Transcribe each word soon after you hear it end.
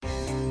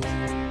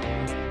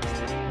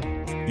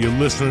You're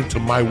listening to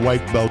My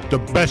White Belt, the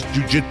best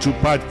jiu-jitsu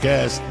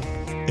podcast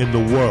in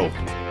the world.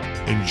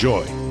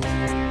 Enjoy.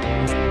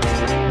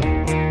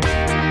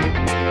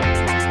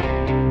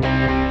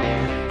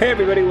 Hey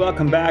everybody,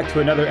 welcome back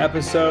to another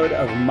episode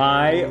of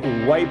My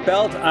White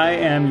Belt. I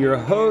am your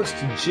host,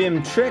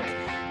 Jim Trick,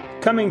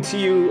 coming to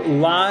you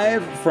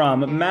live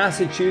from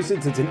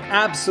Massachusetts. It's an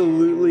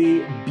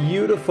absolutely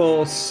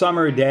beautiful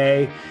summer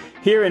day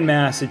here in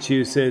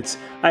Massachusetts.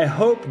 I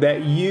hope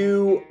that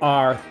you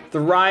are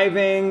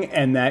thriving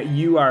and that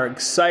you are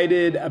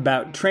excited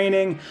about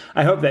training.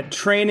 I hope that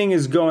training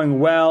is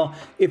going well.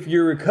 If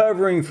you're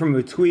recovering from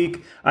a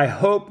tweak, I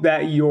hope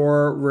that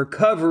your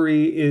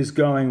recovery is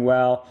going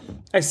well.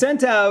 I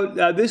sent out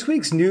this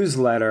week's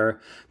newsletter,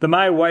 the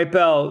My White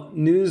Belt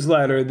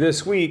newsletter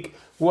this week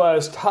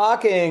was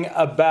talking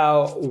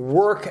about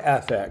work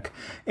ethic.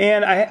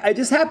 And I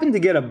just happened to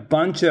get a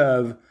bunch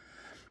of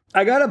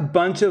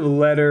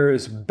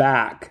letters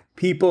back,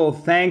 people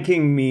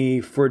thanking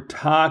me for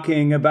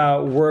talking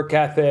about work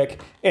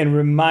ethic and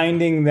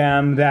reminding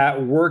them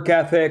that work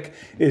ethic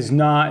is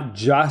not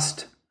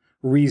just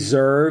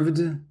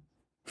reserved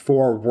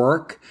for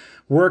work.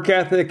 Work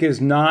ethic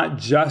is not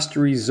just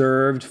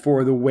reserved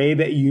for the way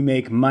that you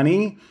make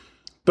money,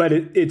 but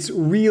it's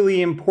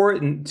really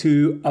important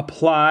to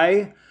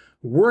apply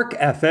work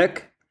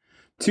ethic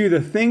to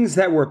the things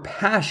that we're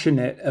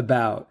passionate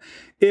about.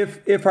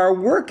 If our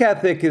work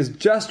ethic is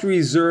just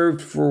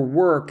reserved for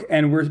work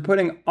and we're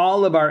putting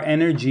all of our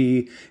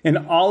energy and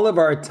all of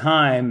our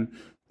time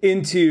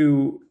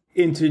into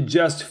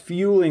just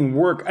fueling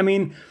work, I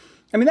mean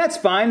that's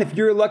fine if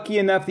you're lucky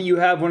enough that you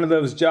have one of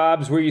those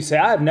jobs where you say,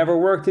 I've never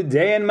worked a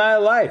day in my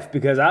life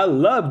because I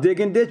love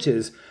digging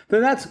ditches.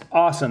 Then that's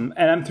awesome,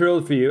 and I'm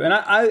thrilled for you. And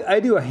I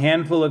do a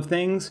handful of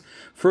things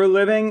for a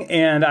living,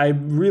 and I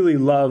really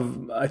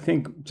love, I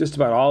think, just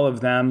about all of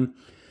them.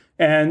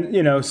 And,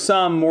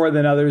 some more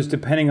than others,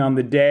 depending on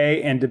the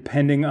day and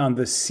depending on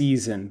the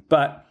season.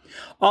 But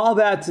all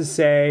that to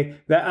say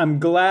that I'm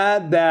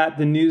glad that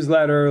the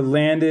newsletter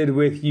landed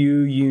with you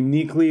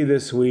uniquely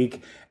this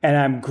week. And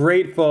I'm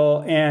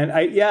grateful. And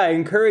I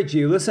encourage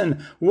you,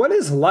 listen, what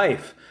is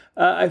life?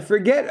 I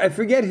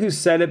forget who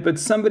said it, but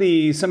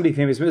somebody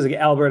famous, it was like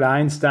Albert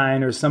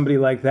Einstein or somebody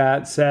like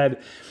that, said,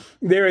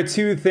 there are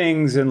two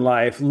things in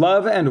life,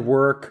 love and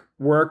work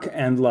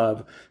and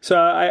love. So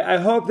I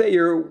hope that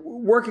you're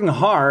working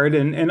hard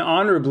and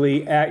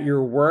honorably at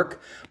your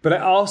work, but I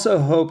also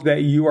hope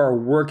that you are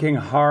working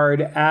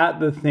hard at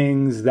the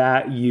things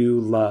that you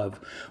love,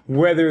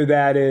 whether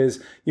that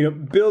is,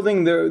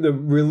 building the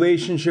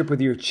relationship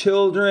with your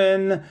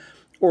children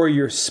or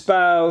your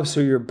spouse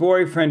or your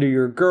boyfriend or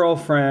your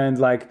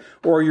girlfriend,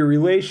 or your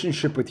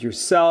relationship with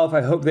yourself.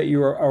 I hope that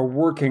you are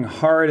working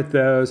hard at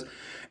those.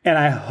 And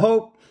I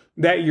hope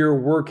that you're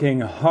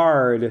working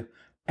hard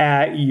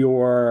at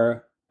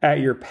your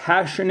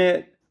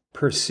passionate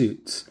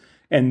pursuits.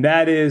 And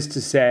that is to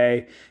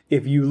say,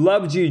 if you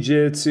love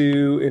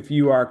jiu-jitsu, if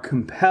you are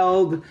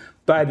compelled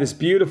by this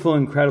beautiful,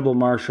 incredible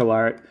martial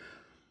art,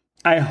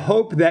 I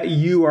hope that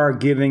you are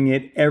giving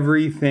it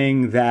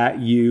everything that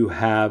you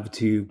have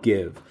to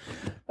give.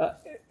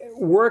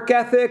 Work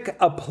ethic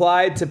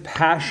applied to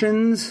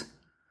passions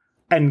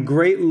and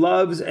great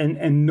loves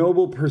and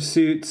noble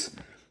pursuits,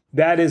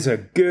 that is a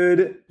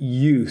good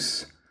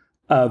use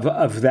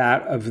of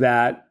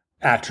that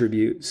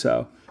attribute.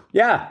 So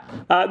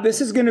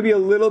this is going to be a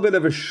little bit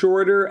of a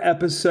shorter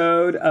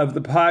episode of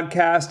the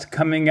podcast,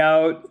 coming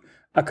out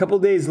a couple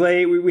days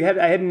late.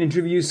 I had an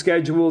interview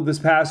scheduled this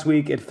past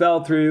week. It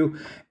fell through,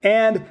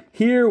 and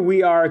here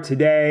we are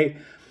today.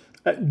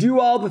 Do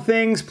all the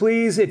things,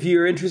 please. If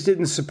you're interested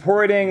in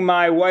supporting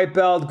My White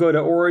Belt, go to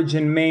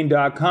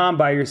originmaine.com,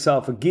 buy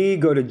yourself a gi,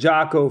 go to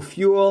Jocko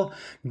Fuel,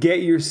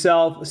 get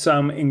yourself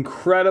some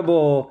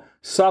incredible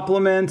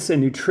supplements and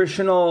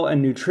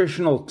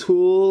nutritional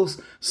tools,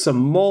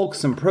 some milk,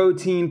 some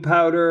protein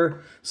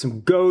powder,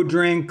 some Go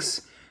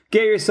drinks.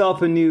 Get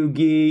yourself a new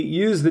gi.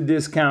 Use the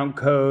discount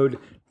code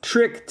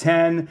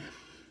TRICK10.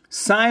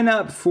 Sign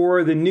up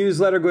for the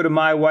newsletter. Go to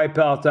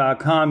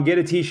mywhitebelt.com. Get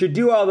a t-shirt.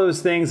 Do all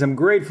those things. I'm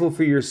grateful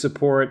for your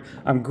support.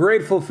 I'm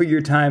grateful for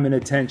your time and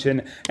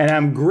attention. And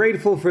I'm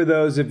grateful for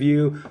those of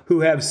you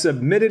who have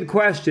submitted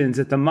questions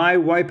at the My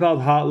White Belt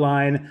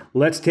hotline.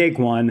 Let's take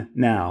one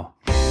now.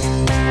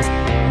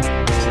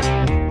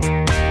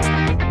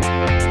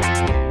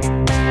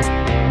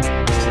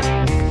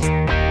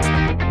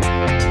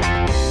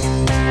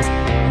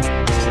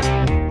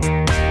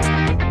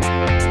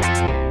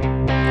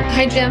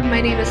 Hi Jim, my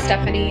name is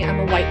Stephanie. I'm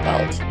a white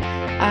belt.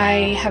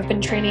 I have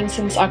been training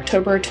since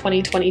October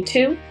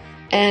 2022,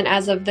 and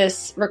as of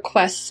this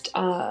request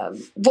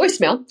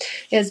voicemail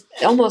is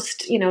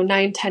almost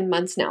 9-10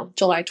 months now,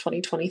 July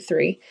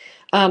 2023.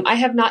 I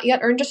have not yet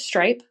earned a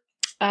stripe,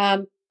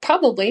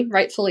 probably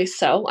rightfully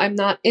so. I'm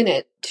not in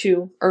it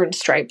to earn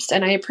stripes,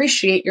 and I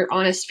appreciate your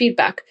honest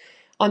feedback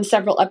on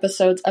several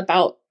episodes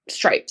about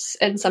stripes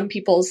and some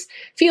people's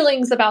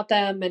feelings about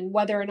them and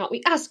whether or not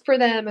we ask for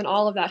them, and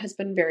all of that has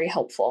been very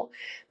helpful.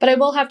 But I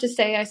will have to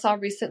say, I saw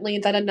recently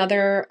that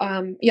another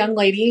young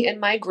lady in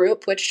my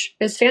group, which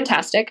is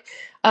fantastic,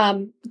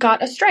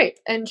 got a stripe,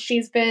 and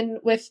she's been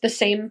with the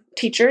same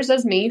teachers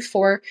as me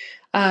for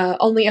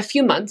only a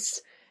few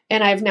months.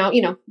 And I've now,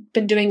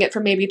 been doing it for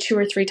maybe 2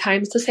 or 3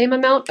 times the same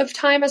amount of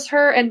time as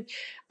her. And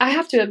I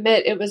have to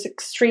admit, it was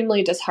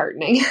extremely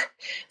disheartening.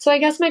 So I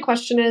guess my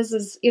question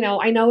is,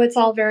 I know it's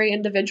all very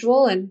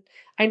individual, and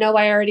I know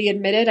I already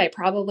admitted I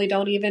probably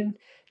don't even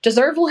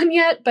deserve one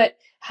yet, but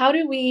how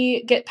do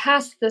we get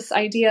past this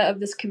idea of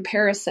this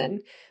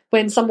comparison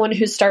when someone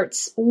who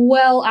starts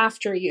well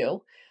after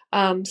you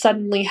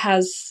suddenly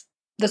has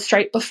the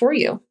stripe before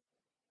you?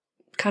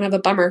 Kind of a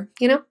bummer,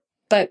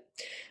 but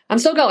I'm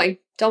still going.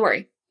 Don't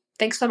worry.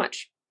 Thanks so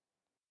much.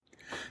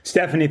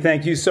 Stephanie,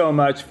 thank you so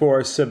much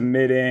for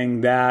submitting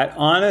that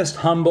honest,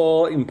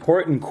 humble,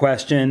 important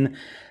question.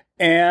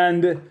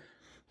 And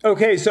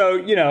okay, so,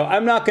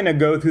 I'm not going to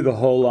go through the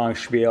whole long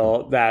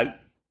spiel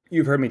that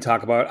you've heard me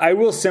talk about. I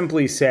will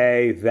simply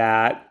say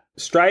that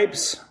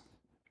stripes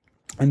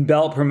and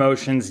belt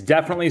promotions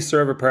definitely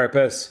serve a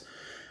purpose.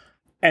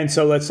 And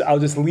so I'll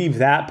just leave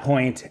that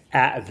point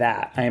at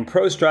that. I am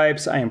pro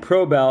stripes, I am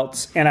pro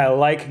belts, and I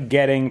like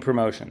getting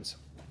promotions.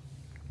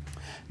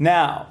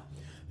 Now,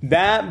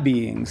 that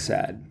being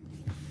said,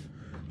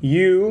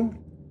 you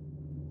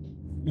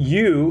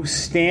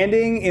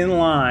standing in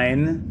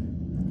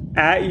line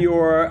at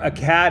your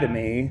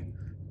academy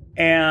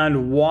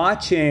and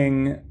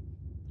watching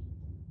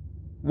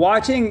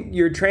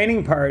your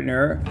training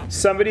partner,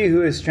 somebody who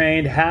has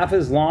trained half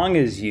as long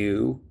as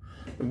you,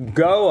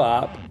 go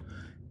up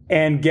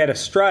and get a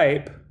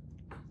stripe.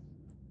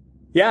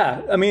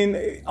 Yeah, I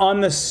mean,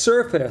 on the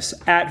surface,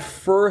 at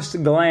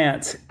first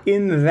glance,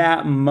 in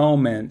that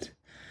moment,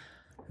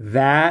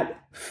 that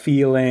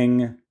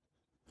feeling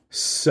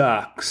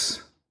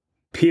sucks.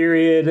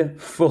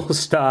 Period. Full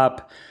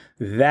stop.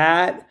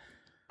 That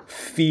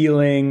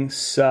feeling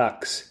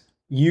sucks.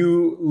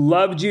 You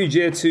love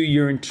jiu-jitsu.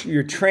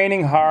 You're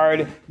training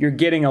hard. You're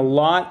getting a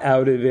lot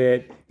out of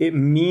it. It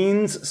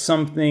means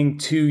something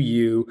to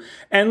you.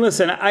 And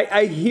listen,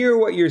 I hear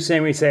what you're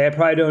saying. We say, I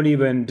probably don't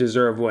even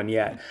deserve one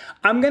yet.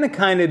 I'm going to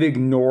kind of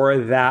ignore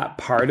that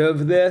part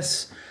of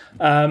this.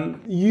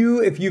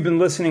 If you've been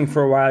listening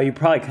for a while, you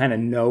probably kind of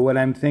know what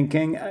I'm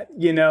thinking,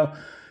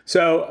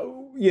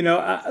 So,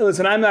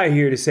 listen, I'm not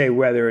here to say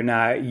whether or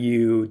not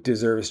you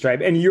deserve a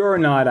stripe, and you're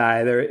not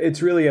either.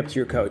 It's really up to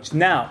your coach.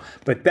 Now,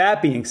 but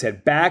that being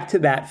said, back to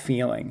that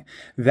feeling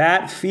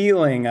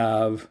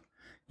of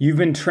you've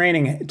been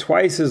training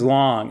twice as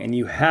long and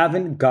you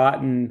haven't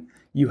gotten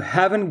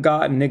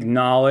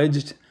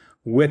acknowledged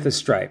with a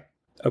stripe.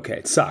 Okay,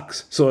 it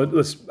sucks. So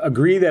let's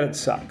agree that it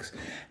sucks.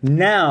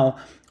 Now,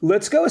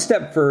 let's go a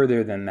step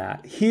further than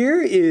that.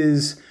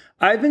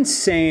 I've been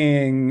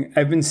saying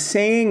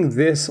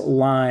this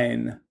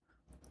line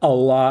a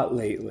lot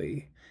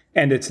lately,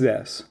 and it's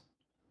this.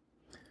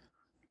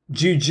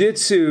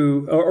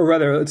 Jiu-jitsu, or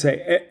rather, let's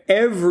say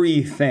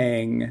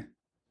everything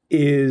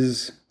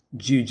is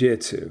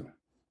jiu-jitsu.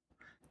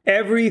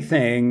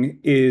 Everything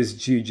is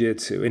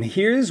jiu-jitsu. And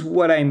here's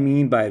what I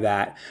mean by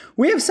that.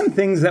 We have some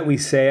things that we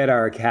say at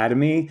our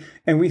academy,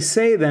 and we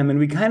say them and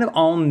we kind of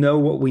all know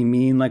what we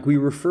mean. Like we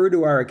refer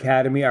to our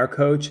academy, our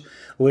coach,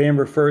 Liam,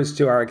 refers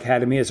to our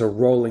academy as a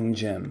rolling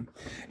gym.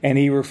 And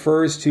he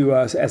refers to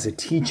us as a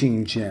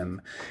teaching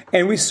gym.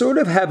 And we sort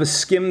of have a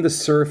skim the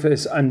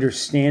surface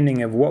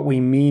understanding of what we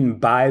mean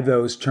by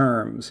those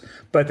terms.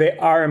 But they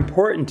are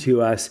important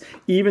to us,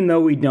 even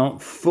though we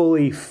don't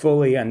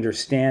fully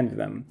understand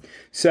them.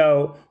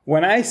 So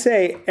when I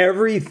say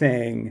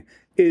everything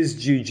is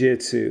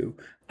jiu-jitsu,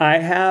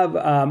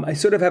 I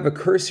sort of have a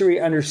cursory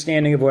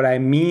understanding of what I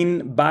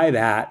mean by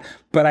that,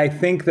 but I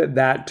think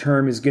that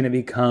term is going to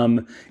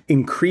become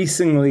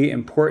increasingly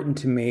important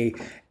to me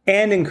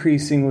and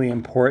increasingly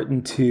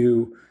important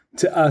to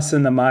us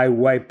in the My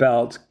White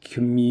Belt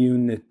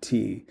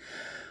community.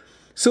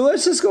 So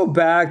let's just go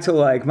back to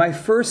like my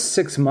first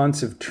 6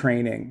 months of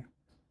training.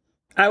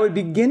 I would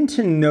begin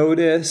to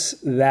notice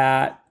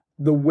that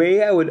the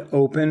way I would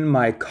open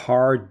my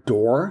car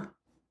door,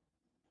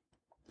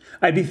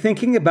 I'd be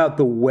thinking about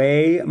the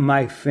way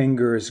my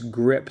fingers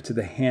gripped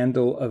the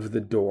handle of the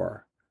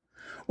door.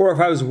 Or if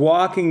I was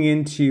walking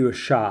into a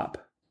shop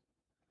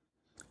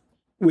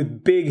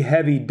with big,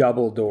 heavy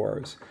double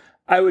doors,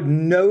 I would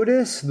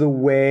notice the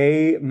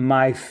way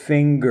my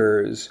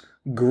fingers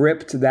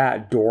gripped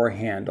that door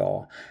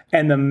handle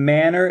and the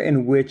manner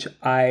in which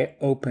I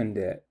opened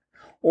it.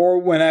 Or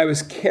when I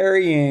was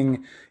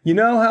carrying, you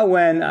know how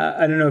when,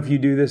 I don't know if you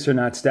do this or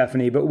not,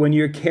 Stephanie, but when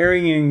you're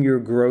carrying your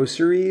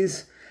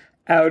groceries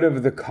out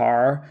of the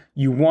car,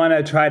 you want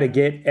to try to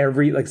get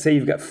like say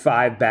you've got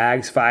 5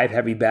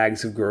 heavy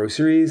bags of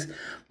groceries,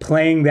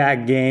 playing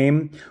that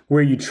game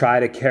where you try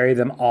to carry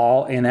them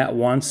all in at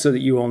once so that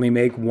you only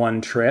make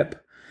one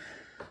trip.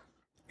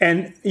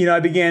 And, I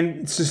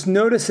began just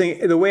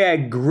noticing the way I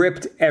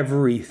gripped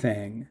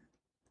everything.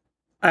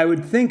 I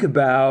would think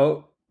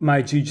about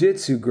my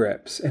jiu-jitsu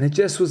grips. And it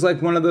just was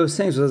like one of those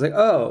things where I was like,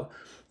 oh,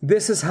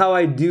 this is how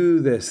I do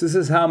this. This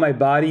is how my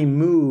body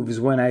moves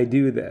when I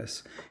do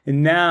this.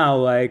 And now,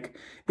 like,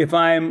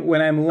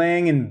 when I'm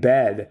laying in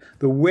bed,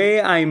 the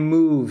way I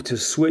move to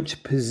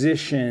switch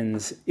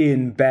positions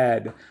in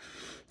bed,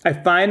 I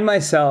find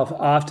myself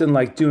often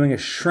like doing a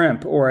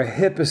shrimp or a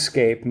hip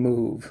escape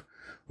move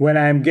when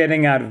I'm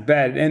getting out of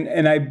bed.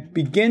 And I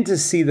begin to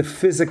see the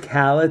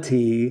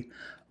physicality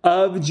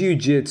of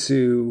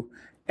jiu-jitsu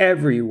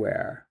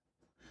everywhere.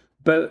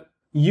 But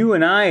you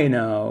and I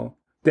know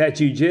that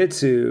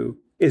jiu-jitsu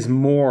is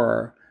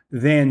more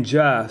than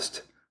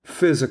just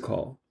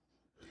physical.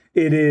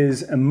 It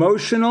is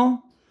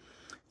emotional.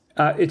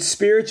 It's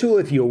spiritual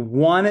if you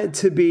want it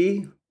to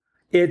be.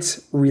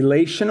 It's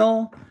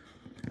relational.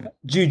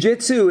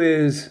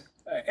 Jiu-jitsu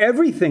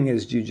everything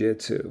is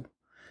jiu-jitsu.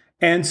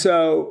 And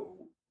so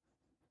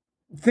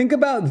think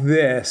about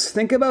this.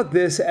 Think about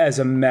this as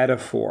a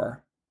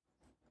metaphor.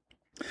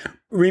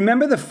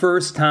 Remember the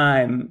first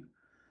time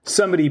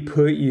somebody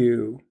put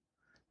you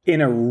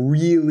in a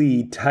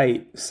really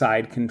tight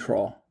side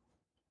control.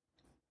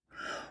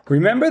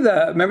 Remember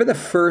the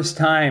first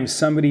time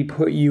somebody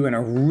put you in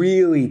a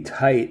really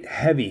tight,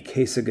 heavy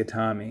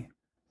Keisagatame.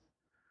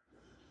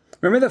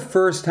 Remember the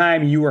first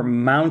time you were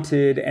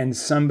mounted and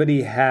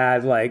somebody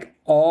had like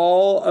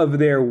all of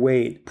their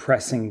weight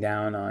pressing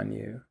down on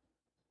you.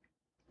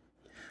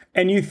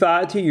 And you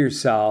thought to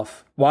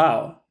yourself,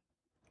 wow,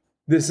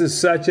 this is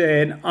such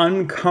an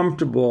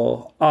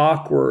uncomfortable,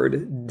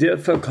 awkward,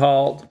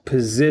 difficult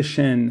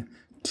position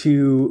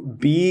to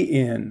be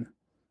in.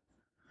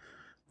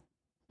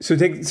 So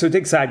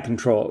take side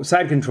control.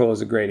 Side control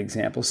is a great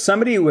example.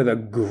 Somebody with a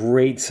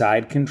great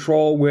side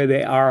control where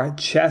they are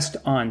chest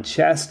on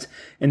chest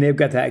and they've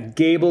got that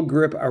gable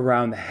grip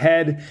around the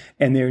head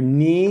and their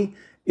knee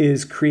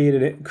has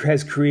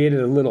created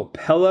a little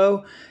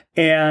pillow,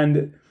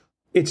 and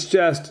it's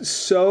just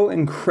so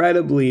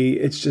incredibly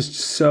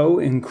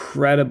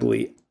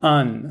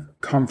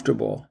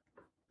uncomfortable.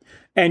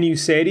 And you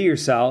say to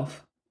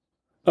yourself,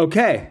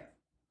 okay,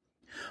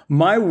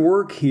 my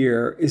work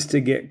here is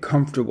to get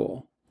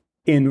comfortable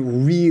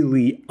in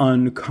really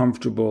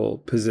uncomfortable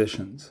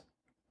positions.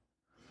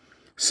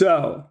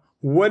 So,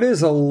 what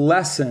is a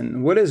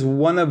lesson? What is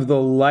one of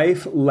the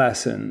life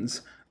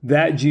lessons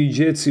that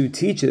jiu-jitsu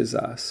teaches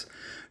us?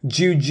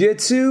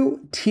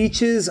 Jiu-jitsu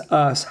teaches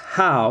us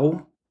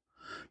how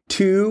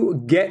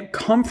to get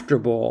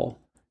comfortable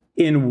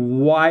in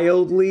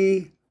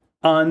wildly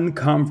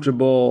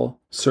uncomfortable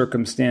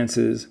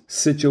circumstances,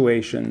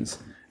 situations,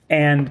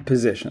 and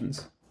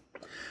positions.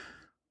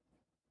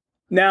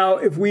 Now,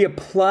 if we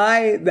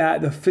apply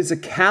the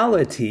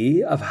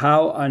physicality of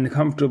how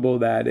uncomfortable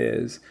that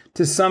is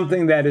to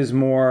something that is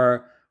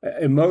more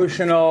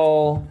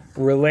emotional,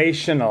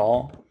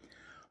 relational,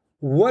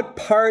 what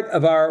part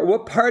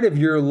of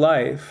your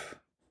life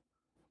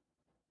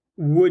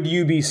would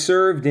you be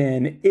served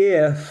in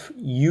if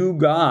you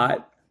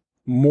got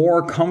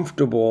more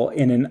comfortable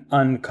in an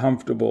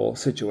uncomfortable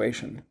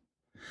situation?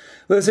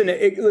 Listen,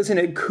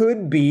 it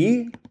could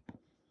be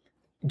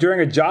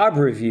during a job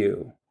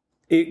review.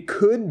 It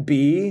could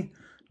be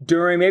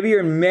during maybe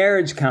your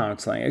marriage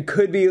counseling. It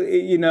could be,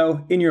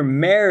 in your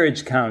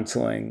marriage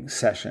counseling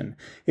session.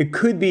 It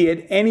could be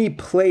at any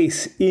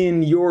place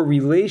in your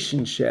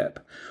relationship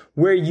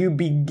where you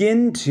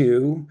begin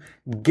to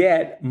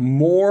get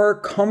more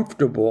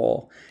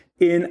comfortable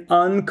in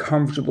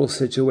uncomfortable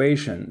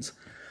situations.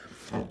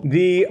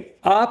 The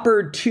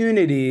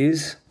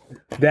opportunities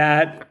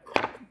that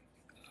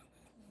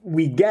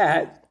we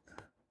get,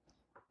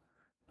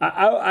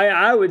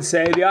 I would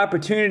say the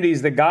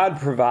opportunities that God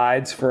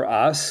provides for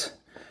us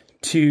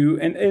to,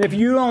 and if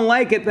you don't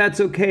like it,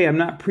 that's okay. I'm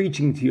not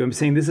preaching to you. I'm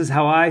saying this is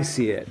how I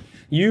see it.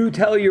 You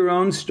tell your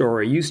own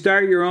story. You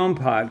start your own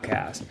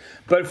podcast.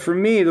 But for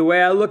me, the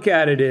way I look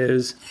at it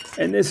is,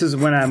 and this is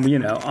when I'm,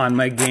 on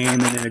my game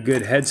and in a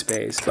good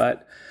headspace,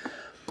 but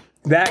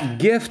that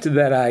gift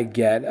that I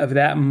get of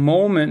that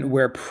moment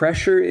where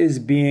pressure is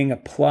being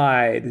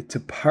applied to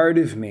part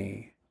of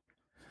me,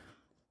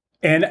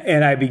 and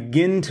I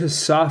begin to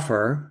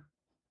suffer,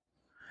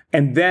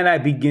 and then I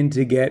begin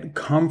to get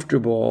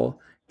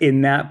comfortable in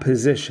that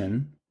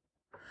position.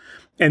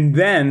 And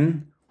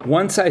then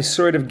once I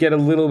sort of get a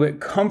little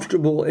bit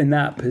comfortable in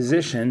that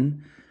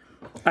position,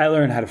 I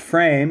learn how to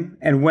frame.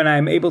 And when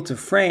I'm able to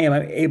frame,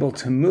 I'm able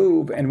to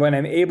move. And when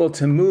I'm able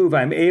to move,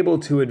 I'm able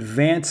to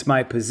advance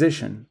my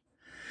position.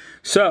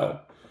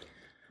 So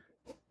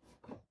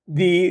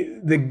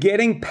the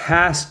getting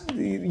past,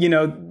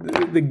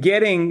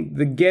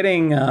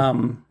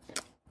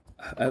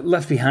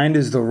 left behind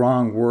is the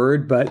wrong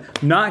word,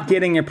 but not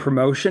getting a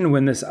promotion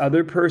when this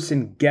other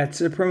person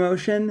gets a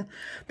promotion,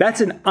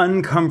 that's an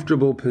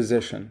uncomfortable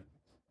position.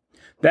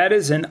 That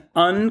is an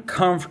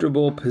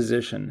uncomfortable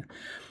position.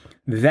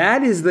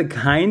 That is the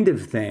kind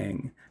of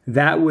thing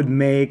that would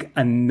make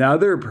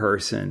another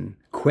person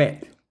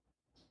quit.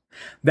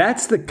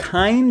 That's the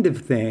kind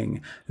of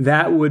thing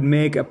that would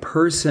make a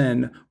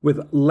person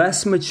with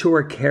less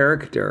mature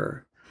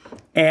character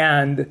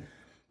and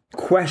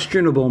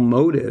questionable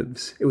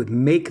motives, it would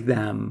make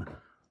them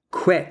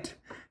quit.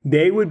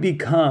 They would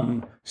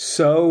become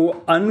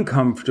so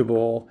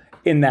uncomfortable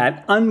in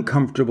that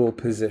uncomfortable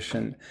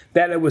position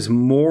that it was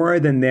more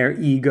than their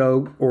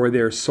ego or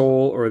their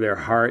soul or their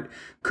heart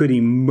could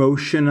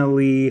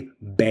emotionally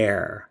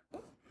bear.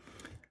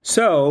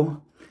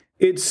 So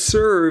it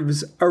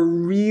serves a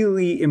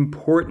really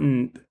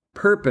important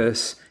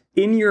purpose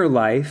in your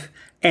life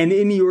and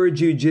in your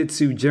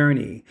jiu-jitsu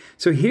journey.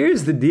 So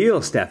here's the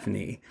deal,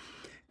 Stephanie.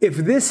 If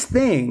this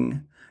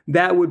thing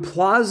that would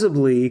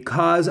plausibly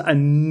cause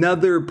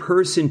another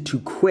person to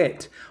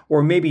quit,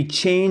 or maybe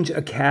change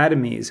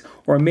academies,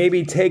 or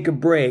maybe take a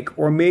break,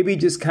 or maybe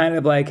just kind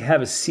of like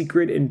have a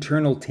secret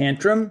internal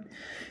tantrum,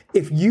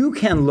 if you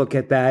can look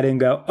at that and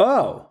go,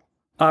 oh,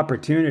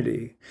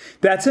 opportunity.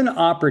 That's an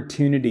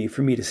opportunity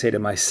for me to say to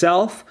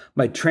myself,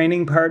 my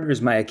training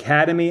partners, my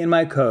academy, and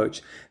my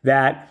coach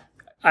that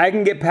I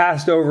can get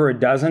passed over a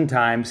dozen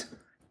times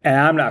and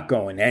I'm not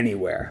going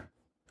anywhere.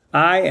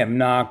 I am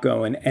not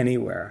going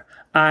anywhere.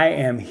 I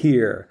am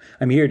here.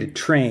 I'm here to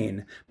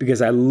train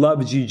because I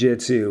love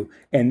jiu-jitsu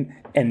and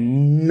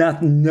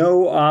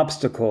no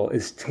obstacle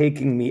is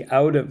taking me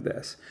out of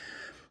this.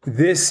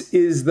 This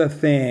is the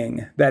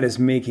thing that is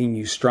making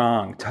you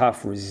strong,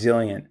 tough,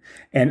 resilient.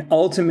 And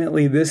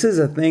ultimately, this is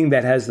a thing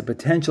that has the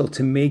potential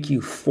to make you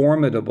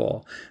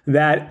formidable.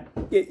 That,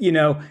 you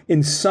know,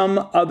 in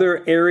some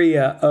other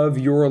area of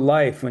your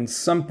life, when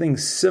something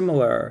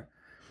similar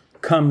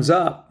comes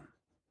up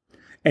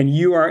and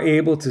you are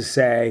able to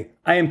say,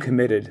 I am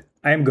committed,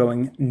 I am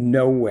going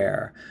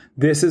nowhere.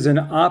 This is an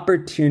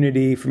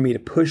opportunity for me to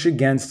push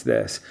against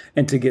this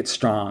and to get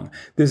strong.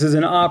 This is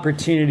an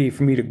opportunity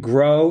for me to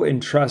grow in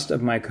trust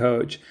of my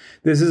coach.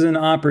 This is an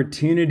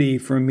opportunity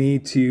for me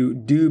to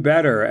do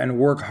better and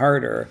work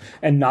harder,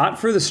 and not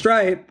for the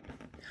stripe,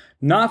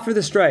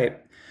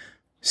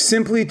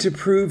 simply to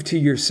prove to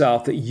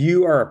yourself that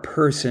you are a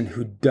person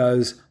who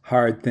does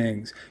hard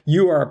things.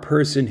 You are a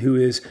person who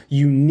is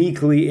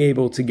uniquely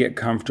able to get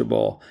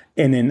comfortable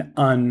in an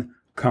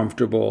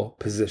uncomfortable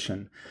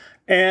position.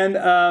 And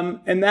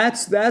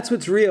that's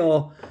what's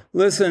real.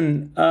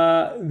 Listen,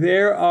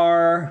 there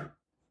are,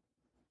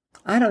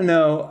 I don't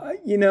know,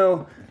 you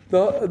know,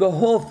 the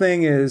whole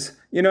thing is,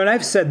 you know, and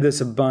I've said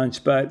this a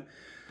bunch, but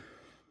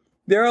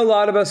there are a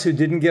lot of us who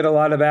didn't get a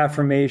lot of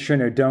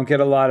affirmation or don't get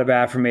a lot of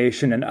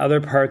affirmation in other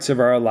parts of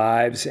our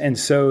lives. And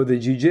so the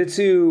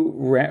jiu-jitsu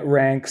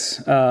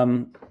ranks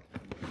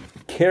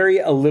carry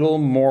a little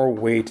more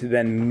weight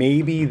than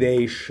maybe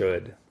they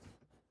should.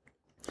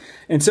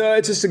 And so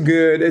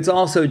it's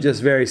also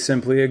just very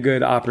simply a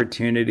good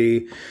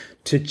opportunity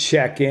to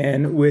check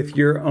in with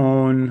your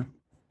own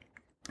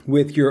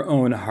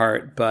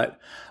heart. But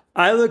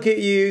I look at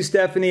you,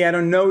 Stephanie, I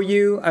don't know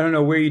you, I don't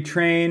know where you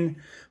train,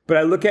 but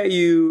I look at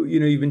you, you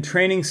know, you've been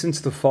training since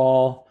the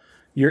fall,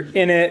 you're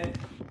in it,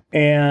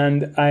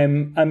 and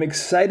I'm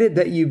excited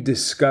that you've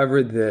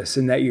discovered this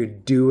and that you're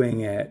doing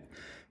it.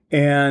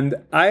 And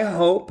I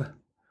hope,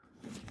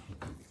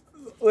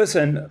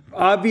 listen,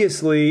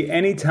 obviously,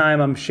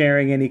 anytime I'm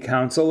sharing any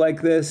counsel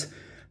like this,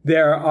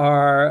 there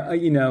are,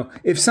 you know,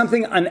 if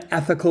something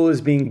unethical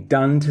is being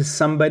done to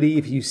somebody,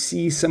 if you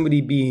see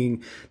somebody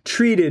being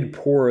treated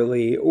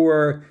poorly,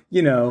 or,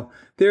 you know,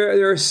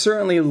 there are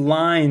certainly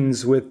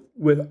lines with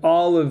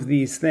all of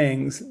these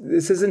things.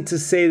 This isn't to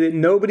say that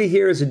nobody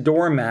here is a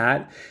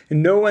doormat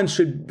and no one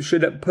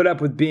should put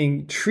up with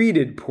being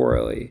treated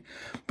poorly.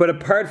 But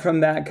apart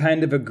from that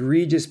kind of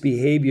egregious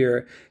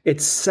behavior,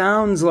 it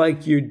sounds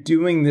like you're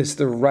doing this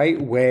the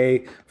right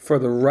way for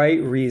the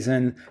right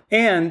reason.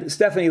 And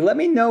Stephanie, let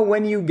me know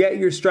when you get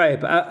your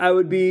stripe. I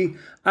would be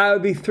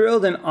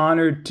thrilled and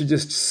honored to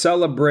just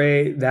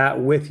celebrate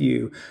that with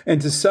you,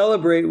 and to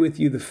celebrate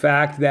with you the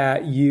fact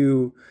that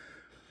you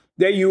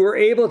were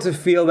able to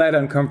feel that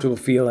uncomfortable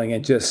feeling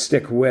and just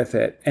stick with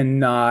it and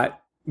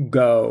not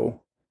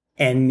go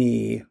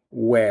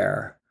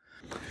anywhere.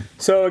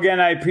 So again,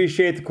 I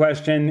appreciate the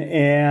question,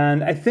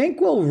 and I think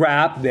we'll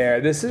wrap there.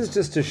 This is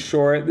just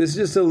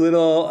a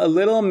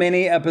little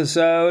mini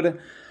episode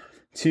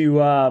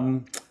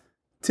to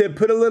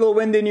put a little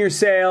wind in your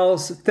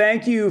sails.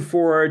 Thank you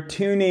for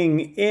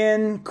tuning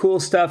in. Cool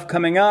stuff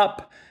coming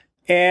up.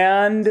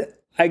 And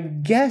I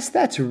guess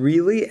that's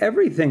really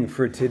everything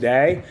for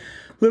today.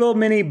 Little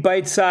mini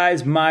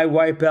bite-sized My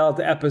White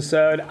Belt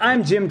episode.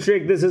 I'm Jim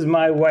Trigg. This is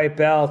My White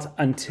Belt.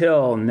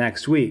 Until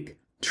next week,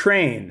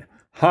 train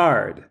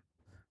hard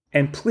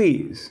and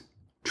please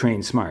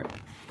train smart.